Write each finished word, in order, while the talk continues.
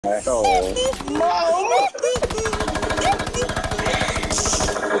Oh.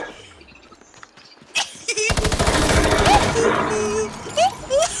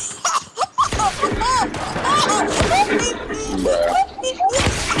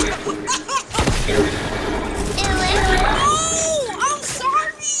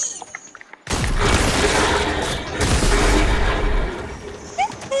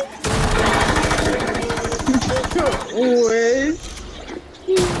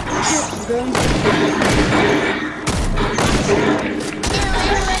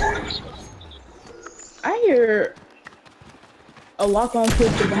 I hear a lock-on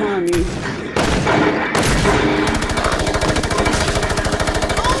pistol behind me.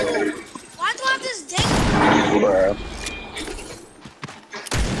 Why do I have this dick? Bruh.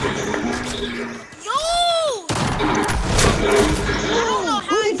 Yo! I don't know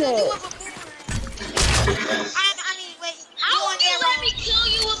how I can do it with a boomerang. I mean, wait. How would you let me kill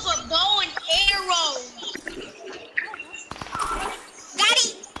you with a bow and arrow? Daddy!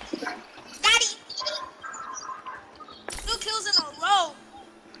 Daddy! 2 kills in a row.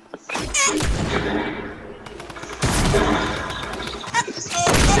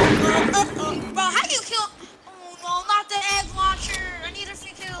 Bro, how do you kill? Oh no, not the egg launcher. I need a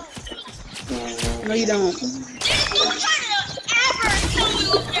free kill. No, you don't. Just don't try to ever kill me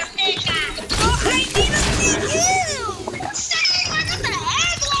with your big eye. Bro, I need a free kill. Say, I got the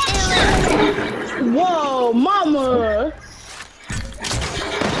egg launcher. Whoa, mama!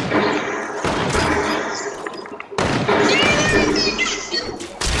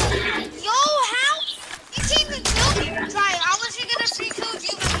 Yo, how? You can't even kill me. Try it. I wish you get a free kill if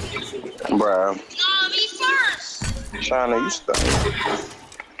you Bruh. No, me first. China, you stuck.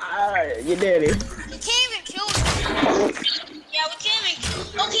 Alright, you did it. You can't even kill me. Yeah, we can't make it.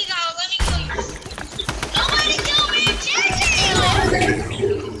 Okay, guys, let me kill you. Nobody kill me, Jackie!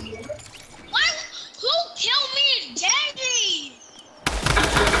 Why? Who killed me, Jackie?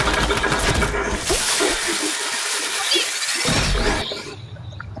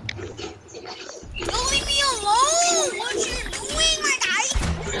 Don't leave me alone. What you doing, my guy?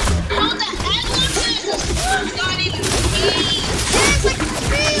 Oh, the egg launcher is a first gun in the game. That's like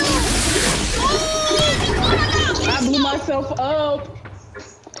real. Oh, I blew myself up.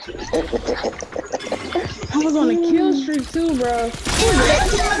 I was on a kill streak too, bro.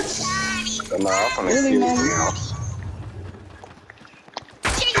 Nah, I'm gonna Really, kill mama? you else.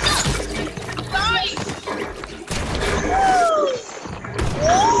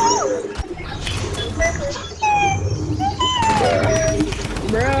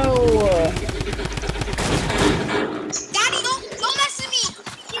 Bro. Daddy, don't mess with me.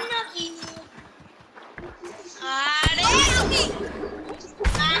 Help me.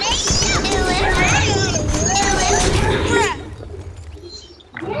 Bruh.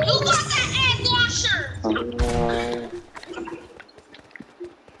 Who got that egg launcher?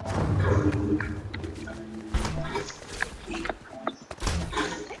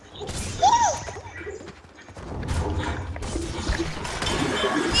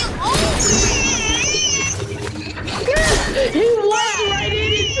 He walked right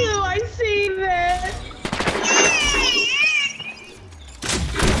in it too. I see that.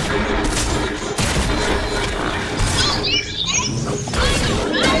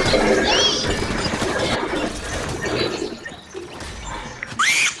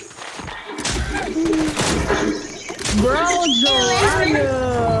 Bro, Joraya.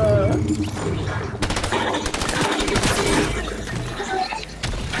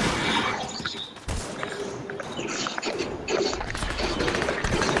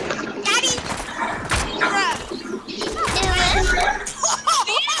 Daddy. Bruh.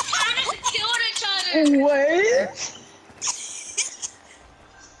 Killed each other. What?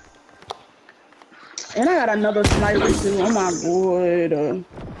 And I got another sniper too. Oh my god.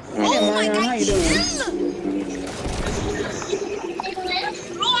 Oh my Marion, God, how you doing?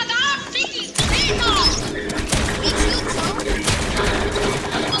 Bro, I got a freaking spin-off. Me too, bro.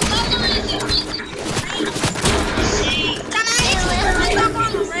 What color is it? Can I stuck on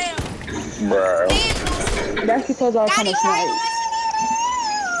the rail? Bruh. That's because I was trying Daddy, to why snipe. you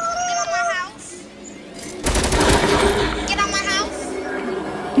get on my house? Get on my house.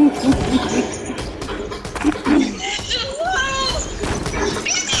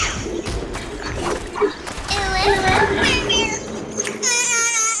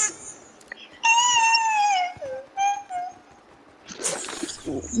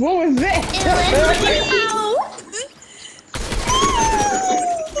 What was that?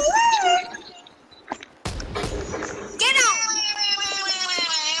 Get out!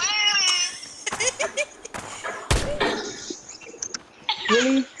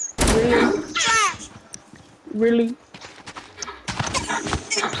 Really? Really?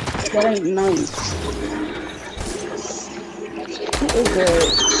 That ain't nice. Who is that?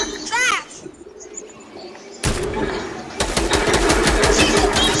 Trash.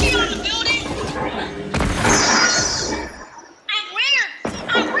 She on the building. I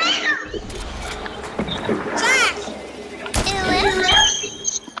ran her. Trash.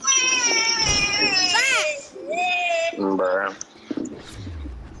 Bruh.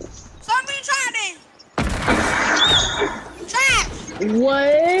 Somebody try this. Trash.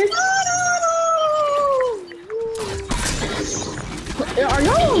 What? Are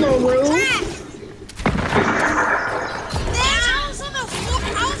y'all on the roof? Trash. Man, I was on a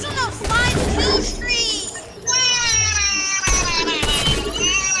 5-kill streak.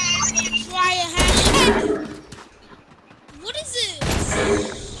 Try a hashtag. What is this?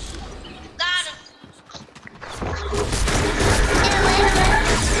 Got him.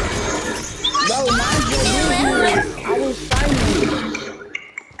 Bro, mind your business. I was fighting.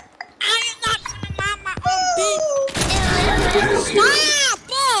 I am not gonna mind my own business. Stop!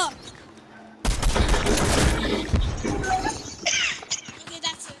 Okay,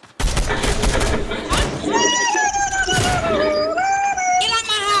 that's it. Get out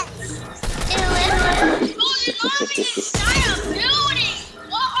my house. Inside a building.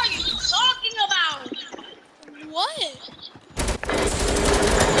 What are you talking about? What?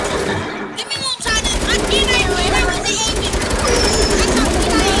 Give me one time. I wasn't aiming.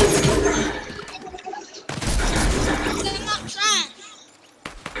 I'm not trying.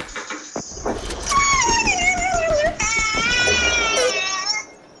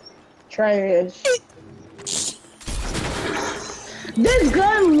 Trash. This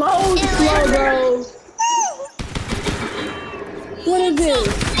gun loads slow, bro. What is this?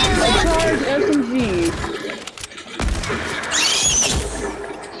 A charged SMG.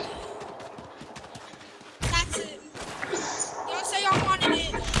 That's it. Y'all say y'all wanted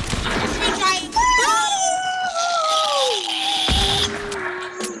it. Let me try it.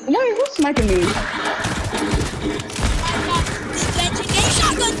 Wait, who's sniping me? I got this legendary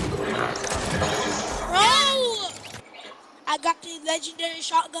shotgun. Bro! I got the legendary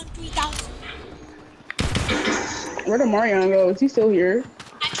shotgun 3000. Where did Marion go? Is he still here?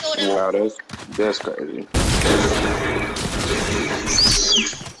 I killed him. Wow, that's crazy.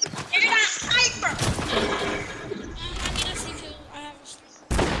 You're not sniper. I need a free kill. I have a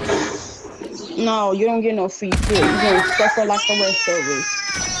streak. No, you don't get no free kill. You're gonna suffer like the rest of us.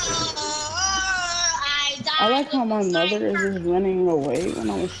 I like how my mother is just running away when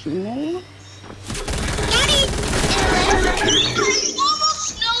I was shooting at her. Daddy! Almost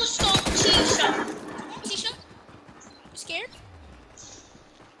snowstorm Tisha. Tisha? You scared?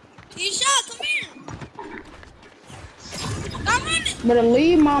 Tisha, come here. Come on. Better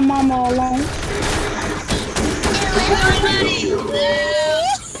leave my mama alone.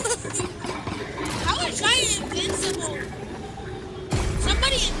 How is Giant invincible?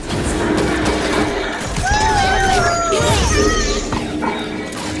 Somebody invincible.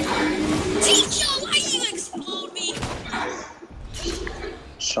 Tisha, why you explode me?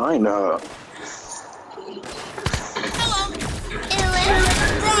 China. Hello.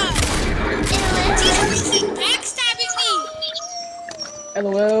 Bruh. Tisha, you keep backstabbing me.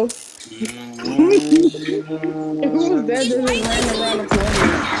 LOL. Who was that just ran around the corner?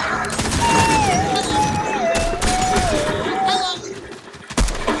 Hello.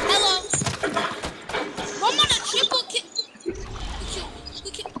 Hello. I'm on a triple kill. We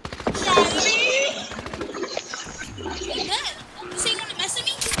can try it. You good? You say you wanna mess with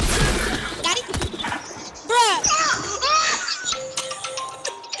me? Daddy? Bruh.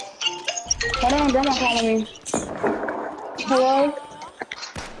 Hold on, grandma calling me. Hello?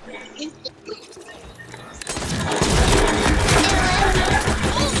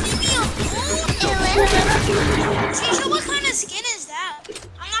 Tisha, what kind of skin is that?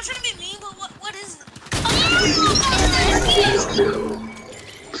 I'm not trying to be mean, but what is it?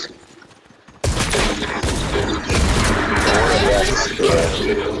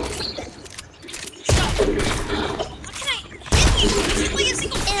 Stop. How can I hit you? Is it like a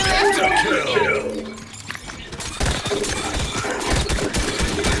single Daddy?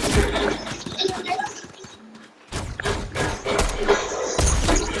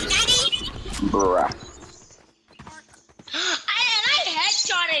 Bruh. I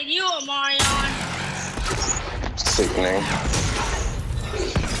headshotted you, Marion. Sickening.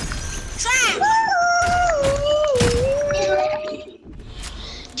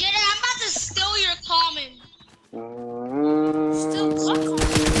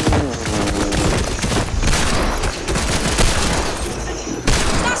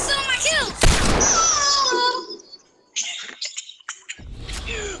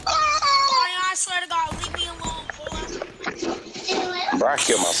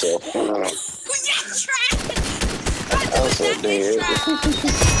 killed myself. Yes, trash. I'm so dead.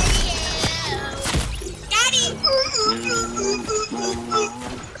 Daddy.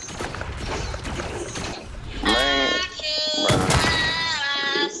 Man.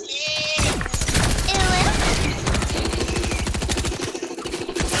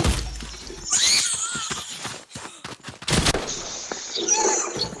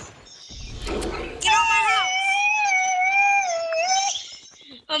 Get out my house.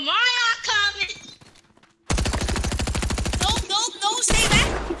 Am I not coming? No, say that.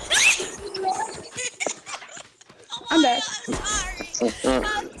 I'm back.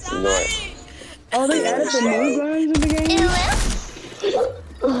 I'm sorry. Oh, they added the new guns in the game?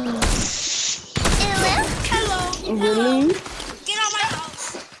 Hello. Really? Get out my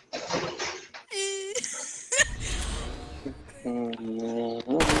house. Hello.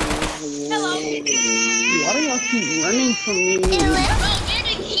 Why do y'all keep running from me? Bro, there's a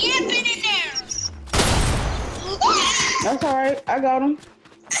camping in there. That's alright, I got him.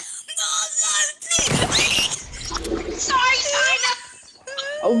 Sorry, China.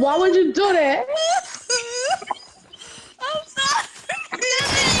 Why would you do that? I'm sorry.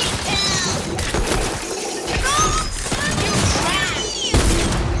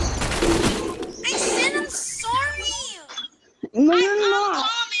 I said I'm sorry. No, you're not.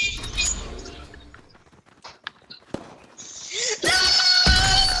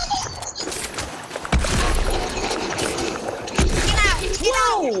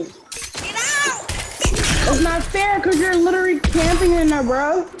 Whoa! Get out. It's not fair because you're literally camping in there,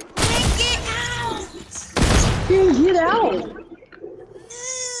 bro. Get out. Dude, get out.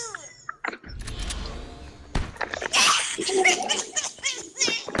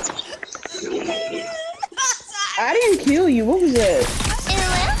 I didn't kill you. What was that?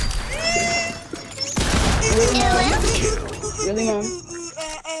 Really, Mom?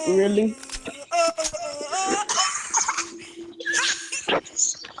 Really?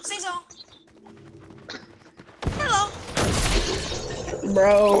 Say so. Hello.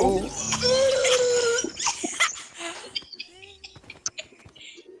 Bro.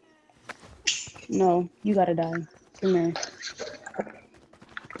 No, you gotta die. Come here.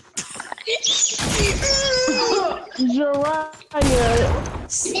 Jiraiya.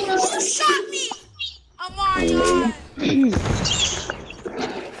 Who shot me? I'm alright.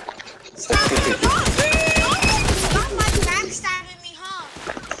 Stop like backstabbing me, huh?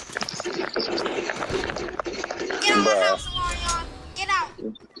 Get out of my house, Marion. Get out.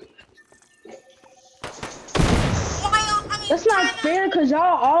 Marion, That's not fair because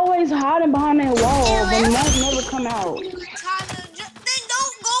y'all always hiding behind that wall, but y'all never come out. Tyler, then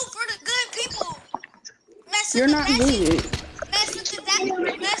don't go for the good people. You're not good. Mess with the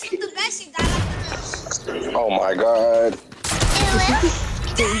best you got after this. Oh my god.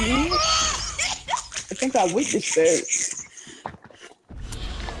 I think I witnessed that.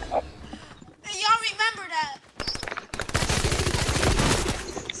 Y'all remember that.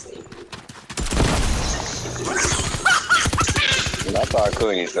 I thought I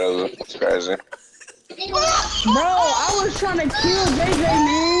couldn't each other. It's crazy. Bro, I was trying to kill JJ,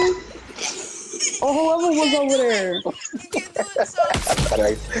 man. Or whoever was over there. You can do it, so. I thought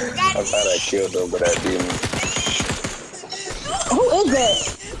I killed him, but I didn't. Who is that?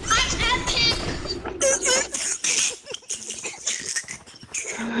 I'm epic.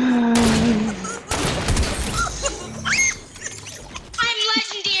 I'm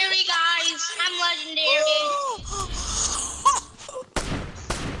legendary, guys. I'm legendary.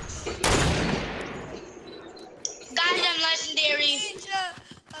 Guys, I'm legendary.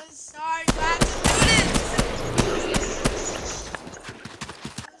 I'm sorry, but I have to do this.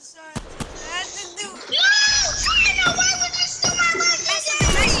 I'm sorry, I have to do it. No! China, why would you steal my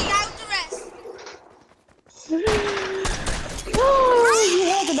legendary? Oh, you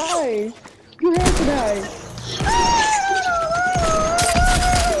had to die. You had to die.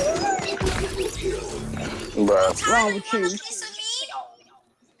 Bruh. What's wrong with you? Piece of me?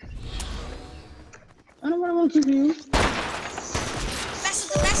 I don't want to kiss you.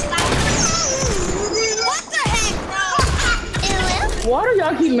 What the heck, bro? Why do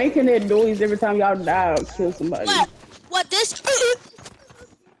y'all keep making that noise every time y'all die or kill somebody? What this? Yeah,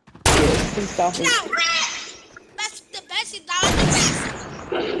 please stop it. No, that's the best. It's not the best.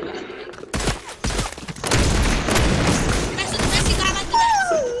 That's the best. It's not the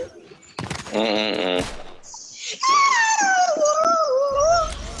best.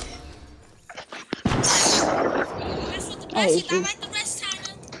 That's what the best. It's not like the rest,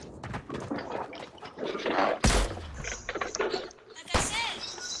 Tyler. Like I said.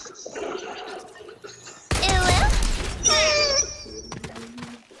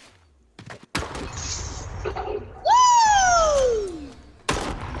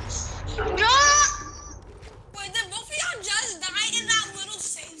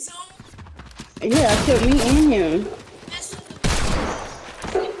 Yeah, I killed me and him.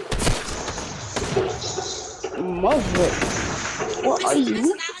 Mother. What are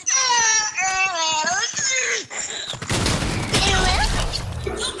you?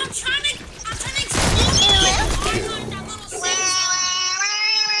 I'm trying to explode that little safe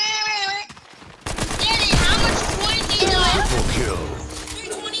Daddy, how much coins do you have? Triple kill.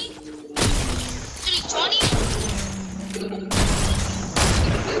 320. 320?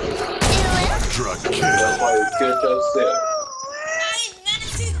 Drug That's kill. why you killed yourself. I ain't meant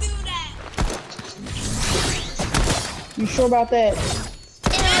to do that. You sure about that?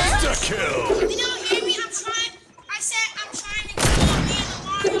 Insta kill. You don't hear me? I said I'm trying to explode me and the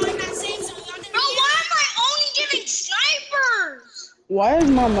Mario in that safe zone. Y'all didn't Bro, hear why me? am I only getting snipers? Why is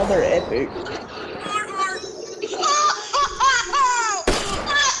my mother epic?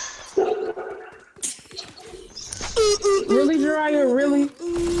 Really, Jiraiya? Really?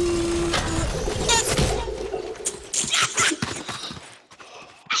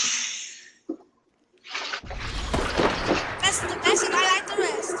 That's the best and I like the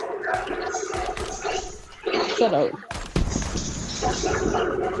rest. Shut up.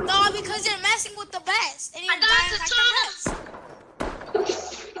 No, because you're messing with the best. And you're I got dying the like the rest.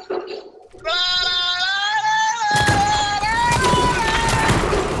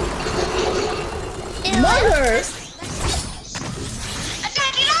 Mother! I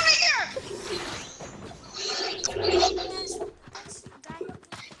gotta get out of here!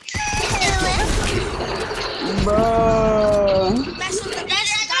 Bro. Mess with the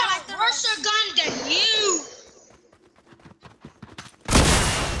best I and die got like a the worse rest. gun than you!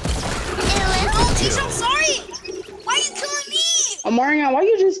 Oh, Tisha, I'm sorry. Why are you killing me? Amarian, why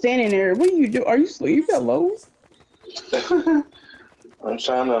you just standing there? What do you do? Are you asleep? Hello? I'm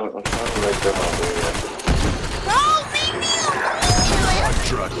trying to make them my bed. Bro, leave me alone.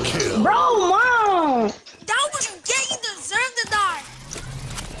 Quadra kill. Bro, mom! That was you get. You deserve to die.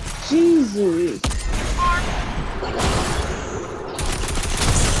 Jesus.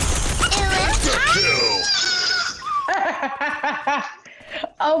 Insta kill.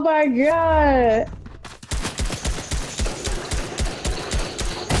 Oh my god.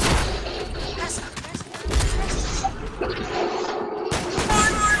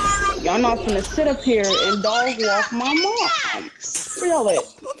 Y'all not finna sit up here and dog walk my mom. Where y'all at?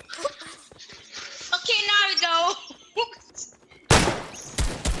 Okay, now we go.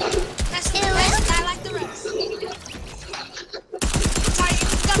 That's the best. I like the rest. Sorry, you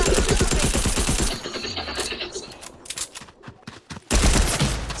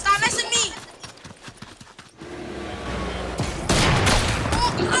stop messing me.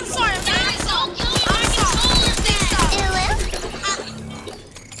 Oh, I'm sorry. Guys, don't kill me. I'm My sorry. controller's dead.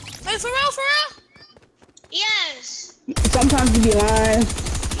 Wait, for real, for real? Yes. Sometimes you be lying.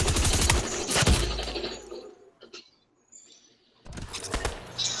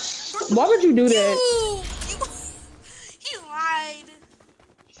 Why would you do that? You lied.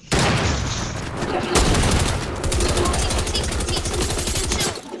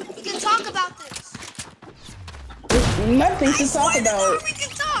 We can talk about this. There's nothing to talk Swear to God, about. we can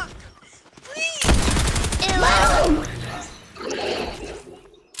talk. Please.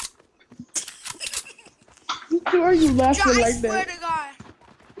 Why are you laughing I like swear that? to God.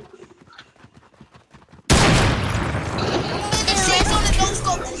 The safe zone and no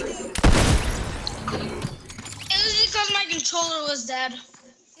scope this dude. It was because my controller was dead.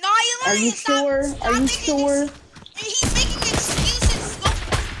 No, you Are lying. you Stop- sure? stop Are you making sure? He's making excuses. Go.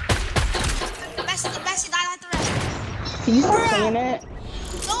 The best and I like the rest. Can you stop saying that?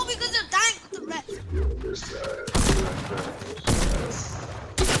 No, because they're dying with the rest.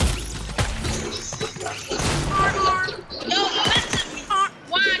 Don't mess with me.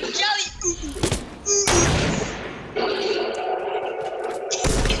 Wine jelly.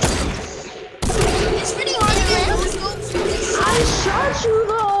 It's pretty hard to get no scopes from this. I shot you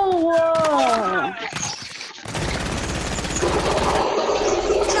though.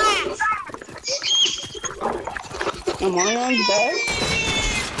 Trash. Am I on bed?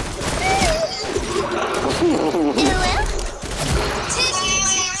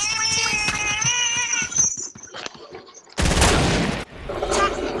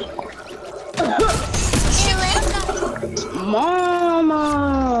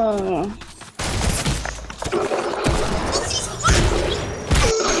 Mama.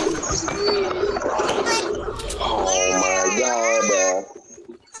 Oh my god, bro.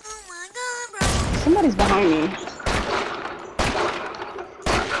 Oh my God, bro. Somebody's behind me.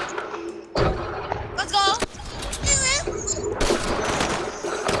 Let's go.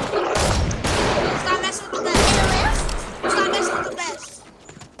 Stop messing with the best. Stop messing with the best.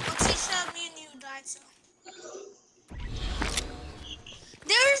 Let's see, me and you die.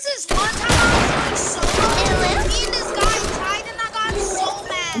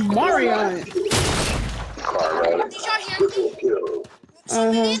 Marion. Carla. Did y'all hear me? Kill.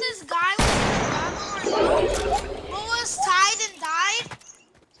 So me and this guy was tied and died,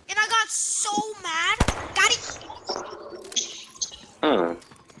 and I got so mad. Got it.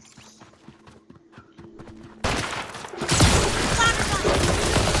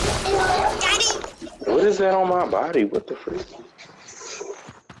 Got it. What is that on my body? What the freak?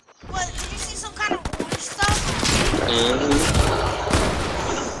 What? Did you see some kind of orange stuff?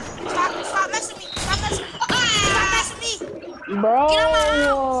 Stop messing me. Stop messing me. Stop messing me. Bro. Get out my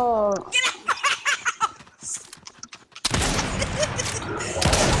house. Get out my house.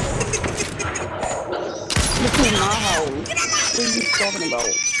 This is my house. What are you talking about?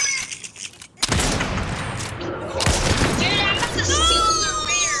 Dude, I'm about to steal the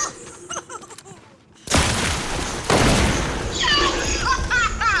rare.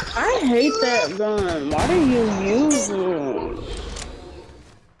 I hate that gun. Why do you use it?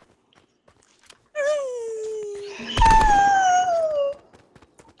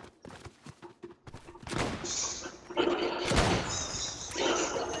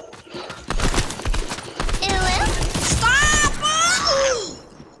 Stop!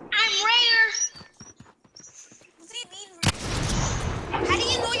 I'm rare. What do you mean rare? How do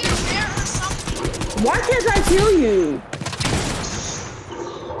you know you're rare or something? Why can't I kill you?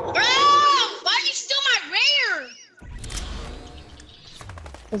 Bro, why'd you steal my rare?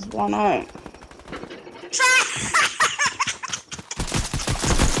 Cause why not?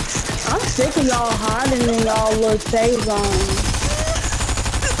 I'm sick of y'all hiding in y'all little safe zone.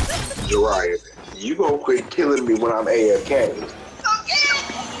 Uriah, you gonna quit killing me when I'm AFK. Okay.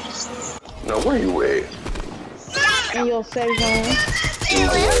 No, where you at? In your safe zone.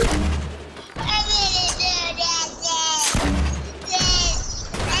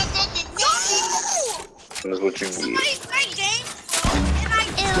 That's what you Somebody, get. my game broke,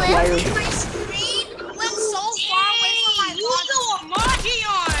 and my screen went so far away from my You body. do a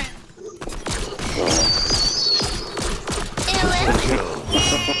Margion.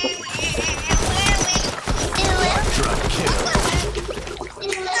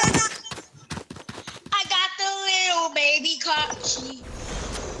 I got the little baby cocky.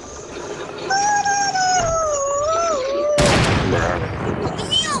 Leave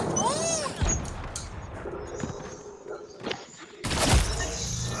me alone.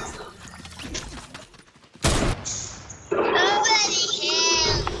 Nobody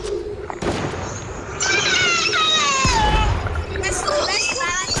can. That's the best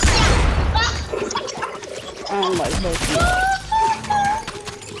I don't like Bucky.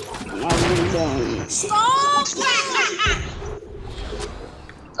 I really don't. Stop!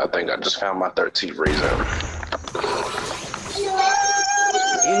 I think I just found my 13th reason.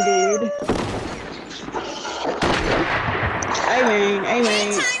 Indeed. Amen. Amen.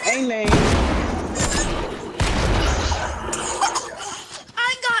 Amen.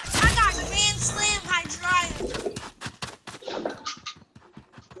 I got Grand Slam Hydrive.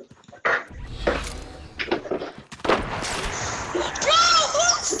 Bro, who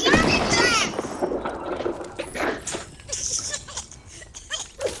started that?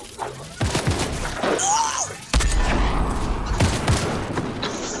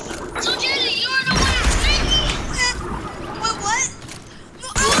 So, Jerry, you were the one that sniped me? Wait, what? No,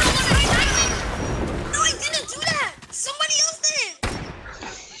 I was the one that sniped. No, I didn't do that. Somebody else did.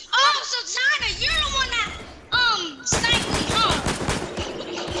 Oh, so China, you're the one that sniped me, huh?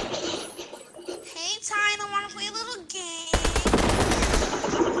 Hey, Tyne, I want to play a little game.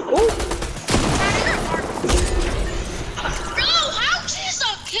 Ooh. Tyne, you're garbage. Bro, how'd you just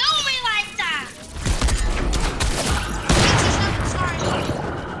kill me like that? Sorry.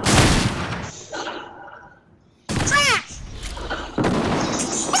 Trash!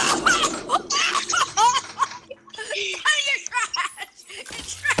 You're trash! You're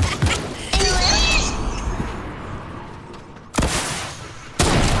trash!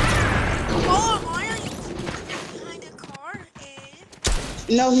 Oh, why are you behind a car?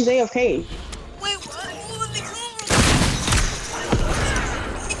 No, he's AFK. Wait, what? Who was the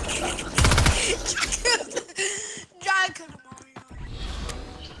Jack killed Mario.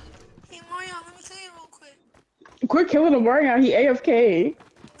 Hey, Mario, let me tell you real quick. Quit killing him right now. He AFK.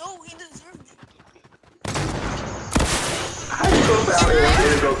 No, he deserved it. How you gonna say I'm AFK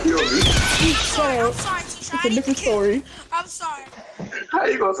and go kill me? I'm sorry, Tisha. It's a different story. I'm sorry. How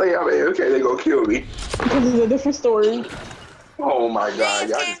you gonna say I'm AFK and they gonna kill me? Because it's a different story. Oh my god,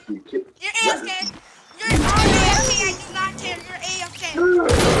 y'all just keep killing. You're AFK. You're AFK. I do not care. You're AFK.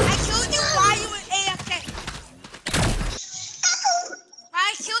 I killed you while you were AFK. I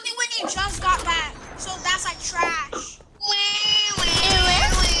killed you when you just got back. So that's like trash. Wait.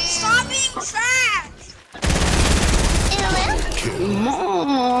 Come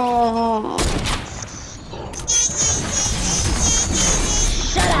on.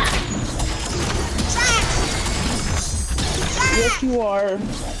 Shut up. Yes, you are.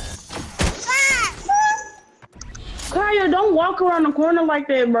 Kaya, don't walk around the corner like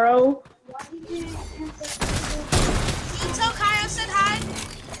that, bro. You tell Kyle said hi.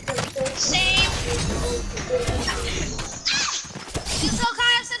 Same. You tell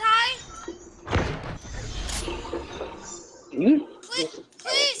Kyle said hi.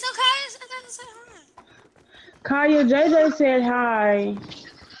 Please tell Kyle said hi. Kaya, JJ said hi.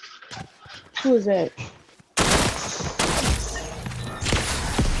 Who is that?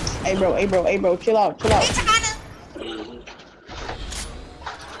 Hey, bro, chill out. Hey, Takana.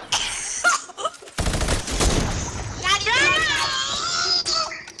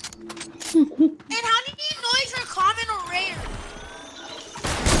 And how did you know if you're common or rare?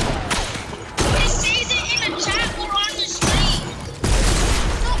 It says it in the chat or on the screen.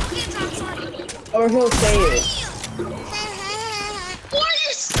 No, okay, I'm sorry. Or he'll say it. Or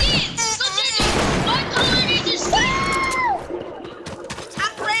your skin. So then what color is your skin?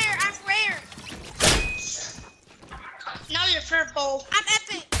 I'm rare. Now you're purple. I'm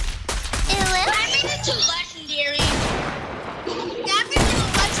epic. I made it to legendary. Yeah, I'm gonna do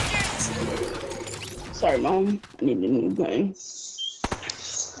legendary too. Sorry, Mom. I need a new gun.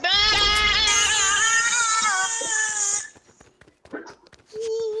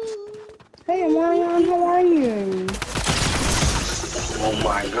 Hey, Marion, how are you? Oh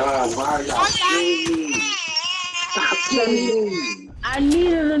my God, why are y'all killing me? Stop killing me. I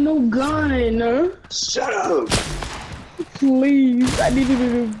needed a new gun. Shut up. Please, I needed a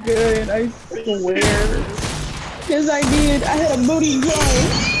new gun. I swear. Yes, I did. I had a booty gun.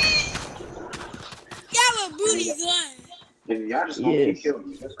 You have a booty gun. And y'all just gonna keep killing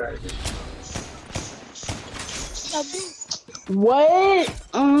me. That's crazy. A boot. What?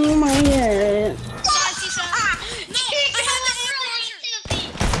 Oh my God. Sorry, Tisha. No, I have the egg launcher.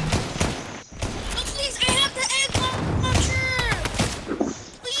 No, please, I have the egg launcher.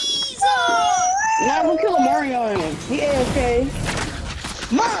 Please. Now we'll kill Marion. He AFK.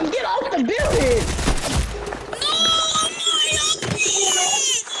 Mom, get off the building. No, Mario,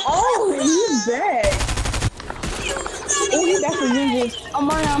 please. Oh, he's back. Oh, he's back for vengeance. Oh,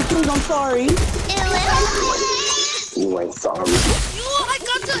 Marion, please, I'm sorry. You ain't sorry. Yo, I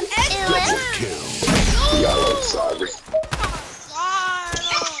got the egg launcher. Y'all ain't sorry.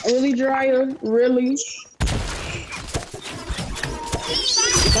 Really, Dryer? Really?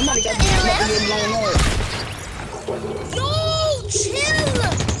 Somebody got to get blown up. Yo, chill.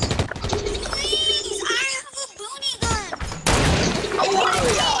 Please, I have a booty gun. Oh my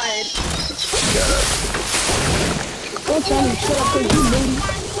God. Don't tell me shut up, cause you booty.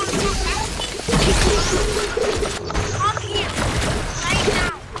 I'm here, right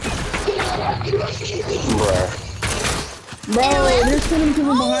now. Bruh. Bro, there's too many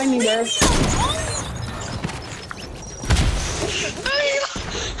people behind me, bro.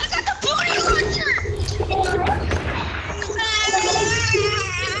 I got the booty launcher.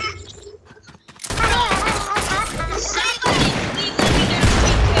 Somebody please let me get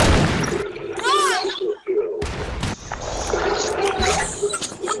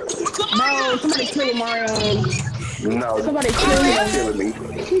Bro, somebody kill Mario. No, Somebody kill you're him. killing me.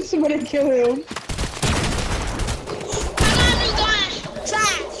 Somebody kill him.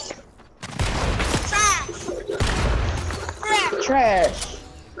 Trash.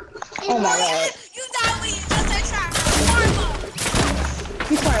 Oh my God. You died when you just said trash. Karma.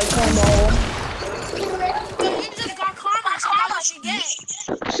 He tried combo. You just got karma, so that's what you get.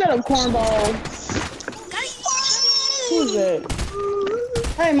 Shut up, cornball. Who's that?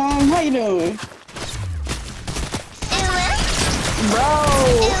 Hey, Mom, how you doing? Bro.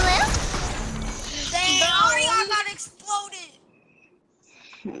 Dang, Marion got exploded.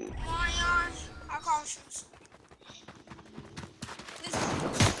 Marion, I call shoes.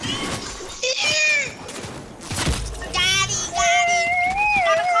 Daddy.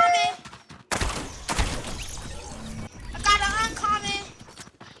 Got a comment. I got an uncommon.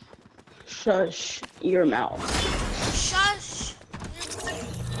 Shush your mouth. Shush.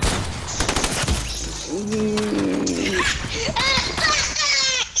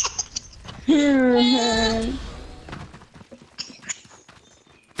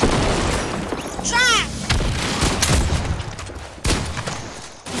 Trash.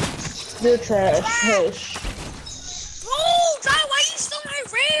 You're trash. Hush. Bro, John, why you still my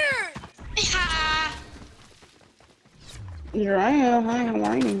rare? Here I am. Hi, how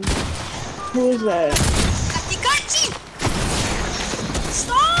are you? Who is that? Pikachu.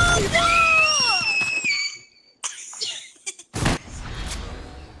 Stop!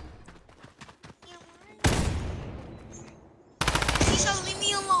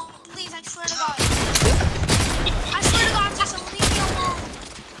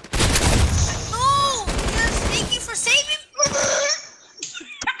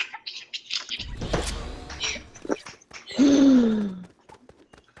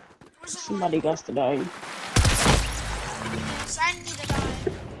 Somebody got to die. So I need to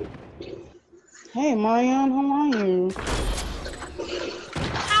die. Hey, Marianne, how are you?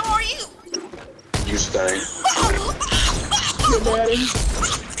 How are you? You stink. Your daddy.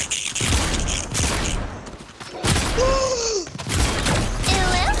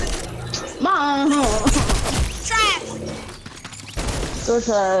 Mom. Trash. So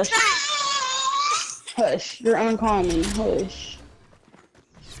trash. Trash. Hush. You're uncommon. Hush.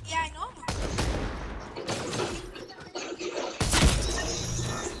 Yeah, I know.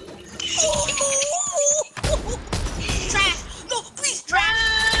 Trash. No, please, trash.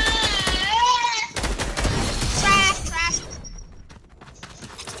 Trash, trash.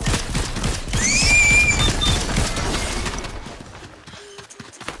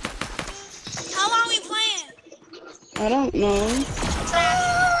 How long are we playing? I don't know.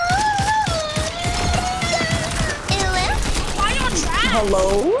 Why you on trash?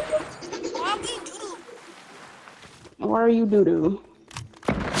 Hello? Why are we doodle? Why are you doo-doo?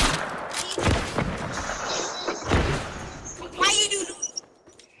 Why you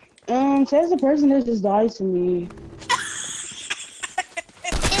doodle? Says the person that just died to me.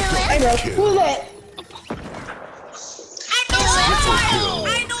 Hey, bro, who's that?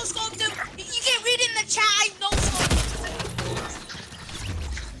 I know scope them. You can read in the chat. I know scope.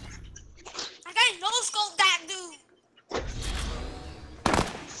 Like I know scope that dude.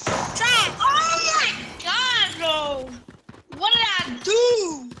 Trash. Oh my god, bro! What did I do?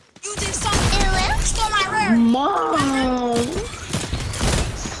 You did something. Stole my rare. Mom!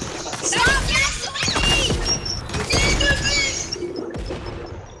 Stop messing with me. You didn't do this!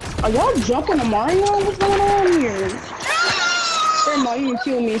 Are y'all jumping to Mario? What's going on here? Grandma, you can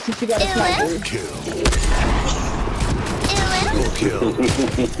kill me since you got a sniper. Kill.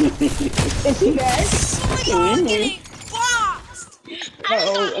 Is he back? Y'all getting boxed.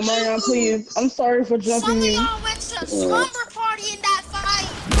 Uh-oh, Marion, please. I'm sorry for Some jumping of you. y'all went to a slumber party in that fight.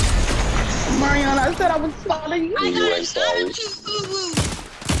 Marion, I said I was sorry. You ain't sorry.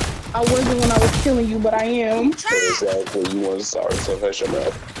 I wasn't when I was killing you, but I am. Trash. Exactly. You wasn't sorry, so hush your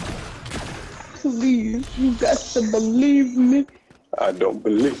mouth. Please, you got to believe me. I don't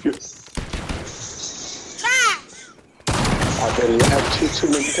believe you. Trash. I've been lied to too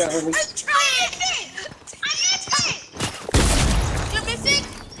many times. Trash. You're missing?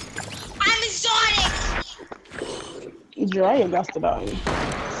 I'm exotic! Jiraiya got to die.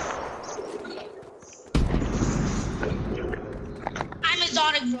 I'm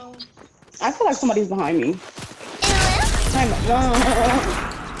exotic, bro. I feel like somebody's behind me. Time out.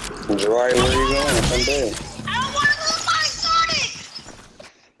 Jiraiya, where you going? I'm dead. I don't want to lose my exotic!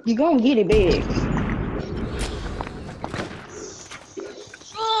 You gonna get it big.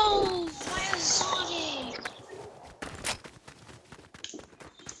 Bro, my exotic!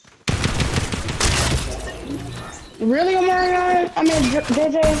 Really, Marion? I mean,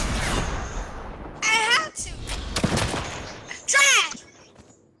 JJ? I had to. Trash.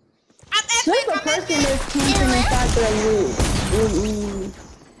 I'm Just epic. a person that's camping inside their loot.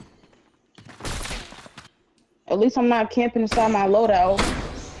 At least I'm not camping inside my loadout. No,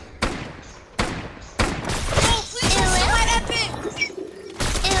 please don't show my epic.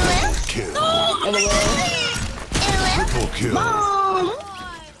 Kill. No, I'm Triple kill. Mom!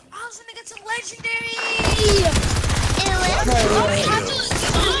 I was gonna get to legendary.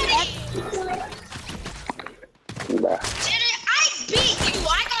 Bye. Did it? I beat you! I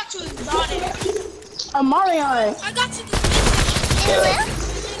got to exotic! Marion, I got to do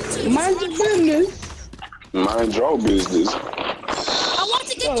mind your business. Mind your business. I want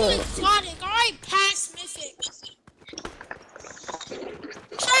to get to exotic. Alright, pass mythic.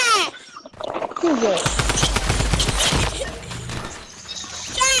 Trash. Who's that?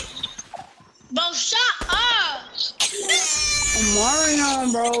 Trash. Bro, shut up!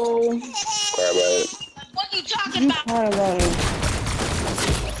 Marion, bro. Cry about it. What are you talking You about? cry about it.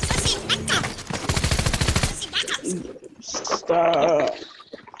 Sassy baka. Sassy baka. Stop.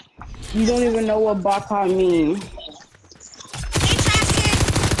 You don't even know what baka means. Hey, trash kid.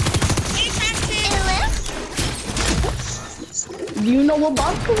 Hey, trash kid. Do you know what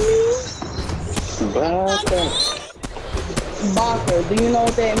baka means? Bye. Baka, do you know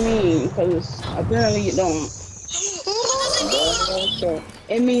what that means? Because apparently you don't. Bye.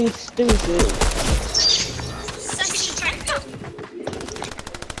 It means stupid. Sassy baka.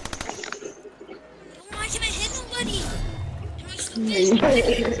 Why can't I hit nobody? Am I stupid?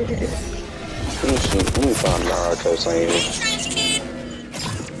 Let me find Naruto saying Hey, it. trash kid.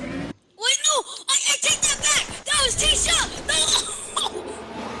 Wait, no. I take that back. That was Tisha. No.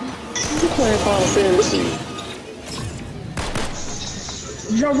 You playing Final Fantasy.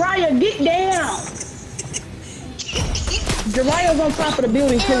 Jiraiya, get down. Jiraiya's on top of the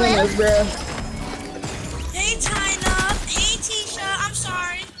building killing us, bruh. Hey, Tina. Hey, Tisha. I'm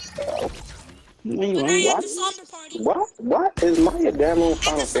sorry. But now Anyway, you're at the slumber party. What is Maya damn on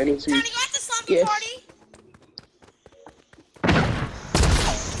Final Fantasy? Tiny, you're at the slumber Yes. party.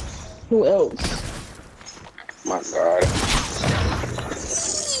 who else? My God.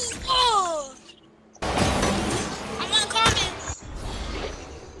 Oh. I'm on comment.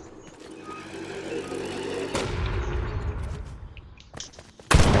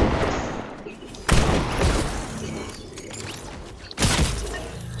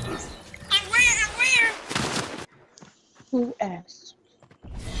 I'm rare. Who asked?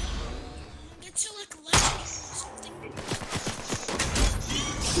 Get to like a legend or something.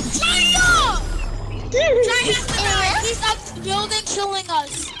 Jaya! Jaya has to die. He's up the building killing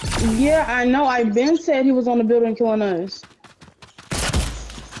us. Yeah, I know. I been said he was on the building killing us.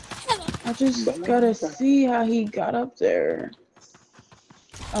 I just gotta see how he got up there.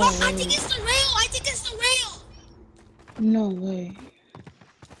 Oh, I think it's the rail. No way.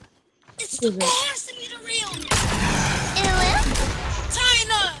 It Who is it? has to be the rail.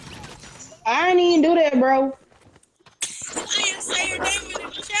 Tina! I ain't even do that, bro. I didn't say your name in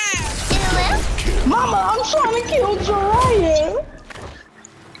the chat. Mama, I'm trying to kill Jiraiya.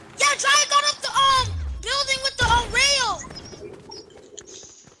 Yeah, Jaya got up the building with the rail.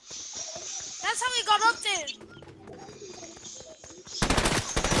 That's how he got up there.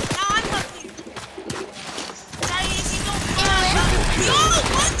 Now I'm up here. Jaya, if you don't yo,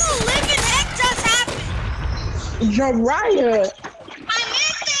 what the living heck just happened? Jiraiya. I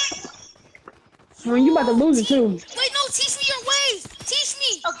missed it. I mean, you about to lose it too. Wait, no, teach me your ways. Teach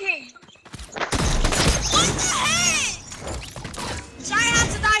me. Okay. What the heck? Jaya has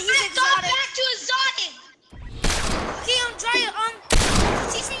to die. He's Let's go exotic. back to exotic. Okay, Jaya,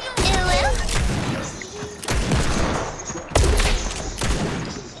 teach me your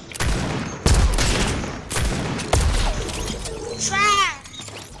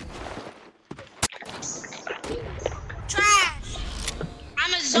Trash.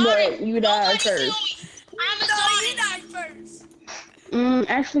 I'm exotic. But you died Nobody kill first. me. I'm No, exotic. you died first.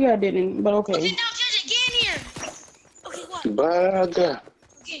 Actually, I didn't, but Okay, okay. now judge again here. Okay, what? But Okay.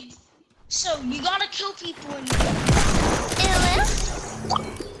 So you gotta kill people in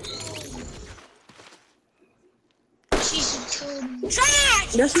Jesus killed me.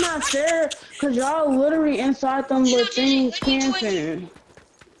 Trash. That's not fair, cause y'all literally inside them little things camping.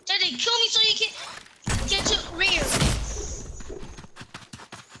 Daddy, kill me so you can get to rear.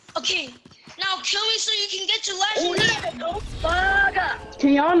 Okay. Now kill me so you can get to legendary.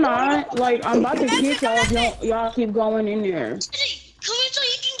 Can y'all not? Like, I'm about to kick y'all if y'all keep going in there. Daddy, kill me so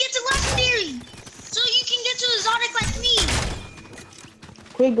you can get to legendary. So you can get to exotic like me.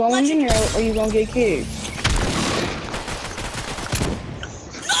 Quit going in there or you gonna get kicked.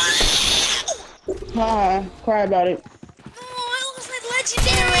 Hi, cry about it. No, I lost my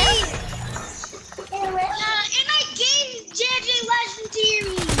legendary. And I gave JJ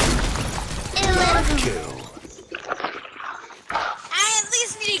legendary. Kill. I at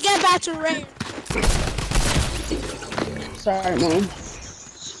least need to get back to rare. Sorry, mom.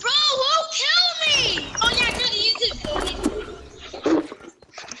 Bro, who killed me? Oh yeah, Daddy, you could kill me.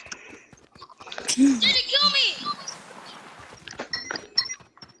 Daddy, kill me.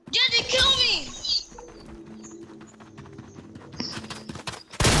 Daddy, kill me.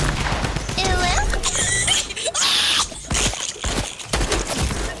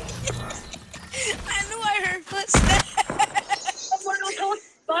 I knew I heard footsteps.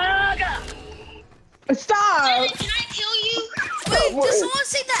 Stop! Daddy, can I kill you? Wait, did someone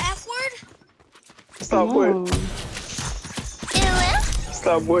say the F word? stop No. what?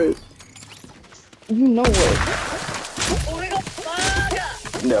 Stop what? You know what?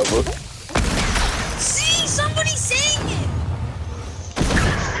 Never. See, somebody's saying it.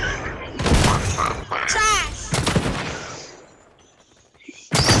 Trash.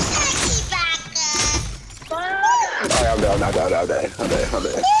 Alright, I'm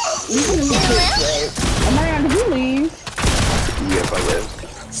there. You can leave this, right? Oh my god, did you leave? Yes, I live.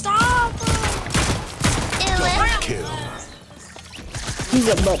 Stop. Kill. He's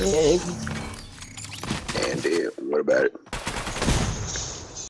a butthead. And what about it?